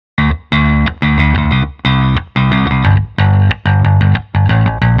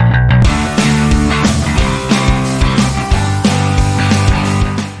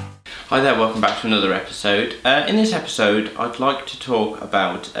Hi there, welcome back to another episode. In this episode I'd like to talk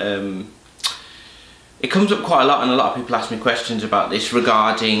about, it comes up quite a lot and a lot of people ask me questions about this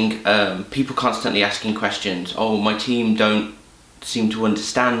regarding people constantly asking questions. Oh, my team don't seem to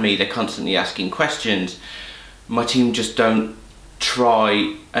understand me, they're constantly asking questions. My team just don't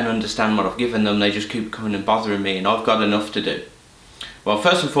try and understand what I've given them, they just keep coming and bothering me and I've got enough to do. Well,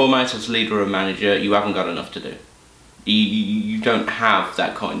 first and foremost, as a leader or a manager, you haven't got enough to do. You don't have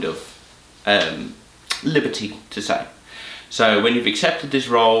that kind of liberty to say. So when you've accepted this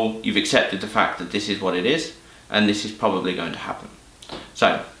role, you've accepted the fact that this is what it is and this is probably going to happen.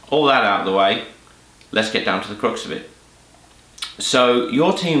 So all that out of the way, let's get down to the crux of it. So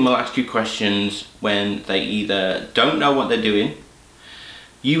your team will ask you questions when they either don't know what they're doing,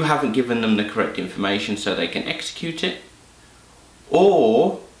 you haven't given them the correct information so they can execute it,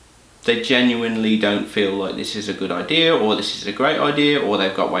 or they genuinely don't feel like this is a good idea, or this is a great idea, or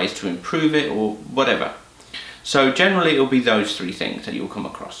they've got ways to improve it, or whatever. So generally it'll be those three things that you'll come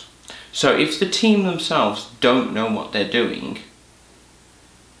across. So if the team themselves don't know what they're doing,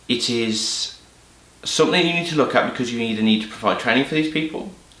 it is something you need to look at, because you either need to provide training for these people,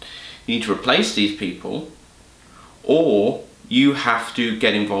 you need to replace these people, or you have to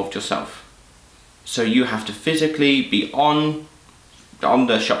get involved yourself. So you have to physically be on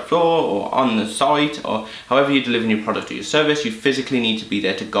the shop floor or on the site, or however you're delivering your product or your service, you physically need to be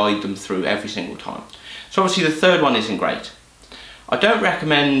there to guide them through every single time. So obviously the third one isn't great. I don't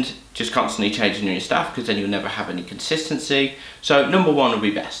recommend just constantly changing your staff, because then you'll never have any consistency. So number one would be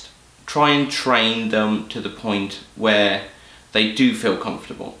best. Try and train them to the point where they do feel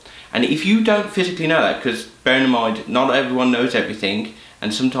comfortable. And if you don't physically know that, because bear in mind, not everyone knows everything,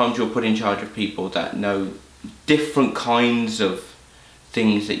 and sometimes you're put in charge of people that know different kinds of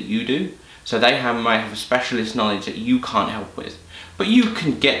things that you do, so they may have a specialist knowledge that you can't help with, but you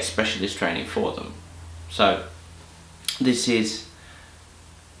can get specialist training for them. So this is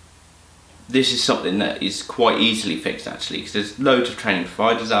something that is quite easily fixed, actually, because there's loads of training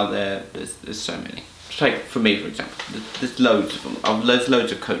providers out there. There's so many. Take for me, for example, there's loads of them. There's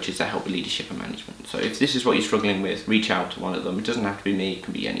loads of coaches that help with leadership and management. So if this is what you're struggling with, reach out to one of them. It doesn't have to be me, it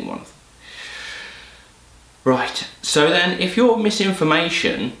can be anyone. Right, so then if your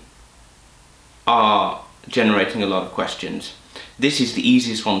misinformation are generating a lot of questions, this is the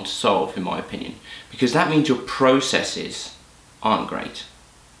easiest one to solve, in my opinion, because that means your processes aren't great.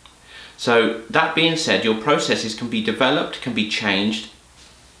 So that being said, your processes can be developed, can be changed,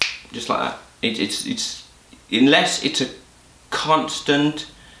 just like that. It's unless it's a constant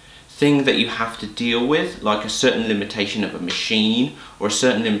thing that you have to deal with, like a certain limitation of a machine or a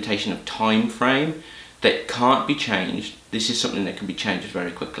certain limitation of time frame, that can't be changed. This is something that can be changed very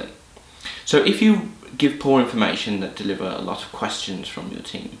quickly. So if you give poor information that deliver a lot of questions from your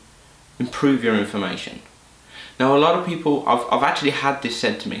team, improve your information. Now a lot of people, I've actually had this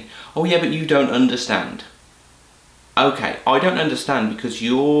said to me, oh yeah, but you don't understand. Okay, I don't understand because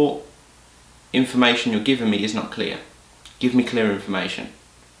your information you're giving me is not clear. Give me clear information.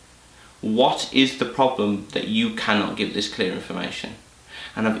 What is the problem that you cannot give this clear information?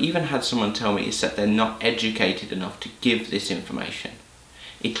 And I've even had someone tell me is that they're not educated enough to give this information.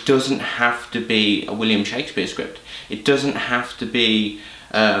 It doesn't have to be a William Shakespeare script. It doesn't have to be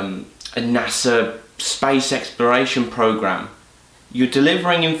a NASA space exploration program. You're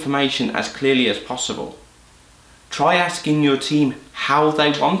delivering information as clearly as possible. Try asking your team how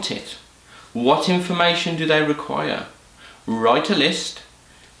they want it. What information do they require? Write a list,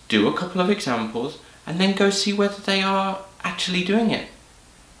 do a couple of examples, and then go see whether they are actually doing it.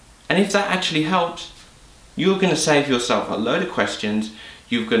 And if that actually helps, you're going to save yourself a load of questions,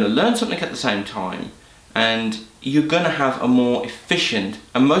 you're going to learn something at the same time, and you're going to have a more efficient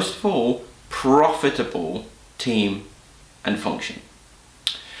and most of all profitable team and function.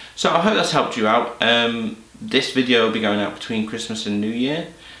 So I hope that's helped you out. This video will be going out between Christmas and New Year,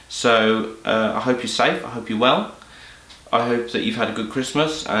 so I hope you're safe, I hope you're well. I hope that you've had a good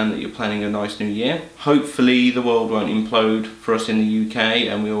Christmas and that you're planning a nice new year. Hopefully the world won't implode for us in the UK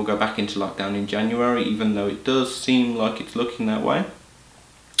and we all go back into lockdown in January, even though it does seem like it's looking that way.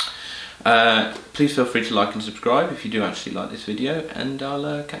 Please feel free to like and subscribe if you do actually like this video, and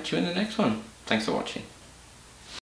I'll catch you in the next one. Thanks for watching.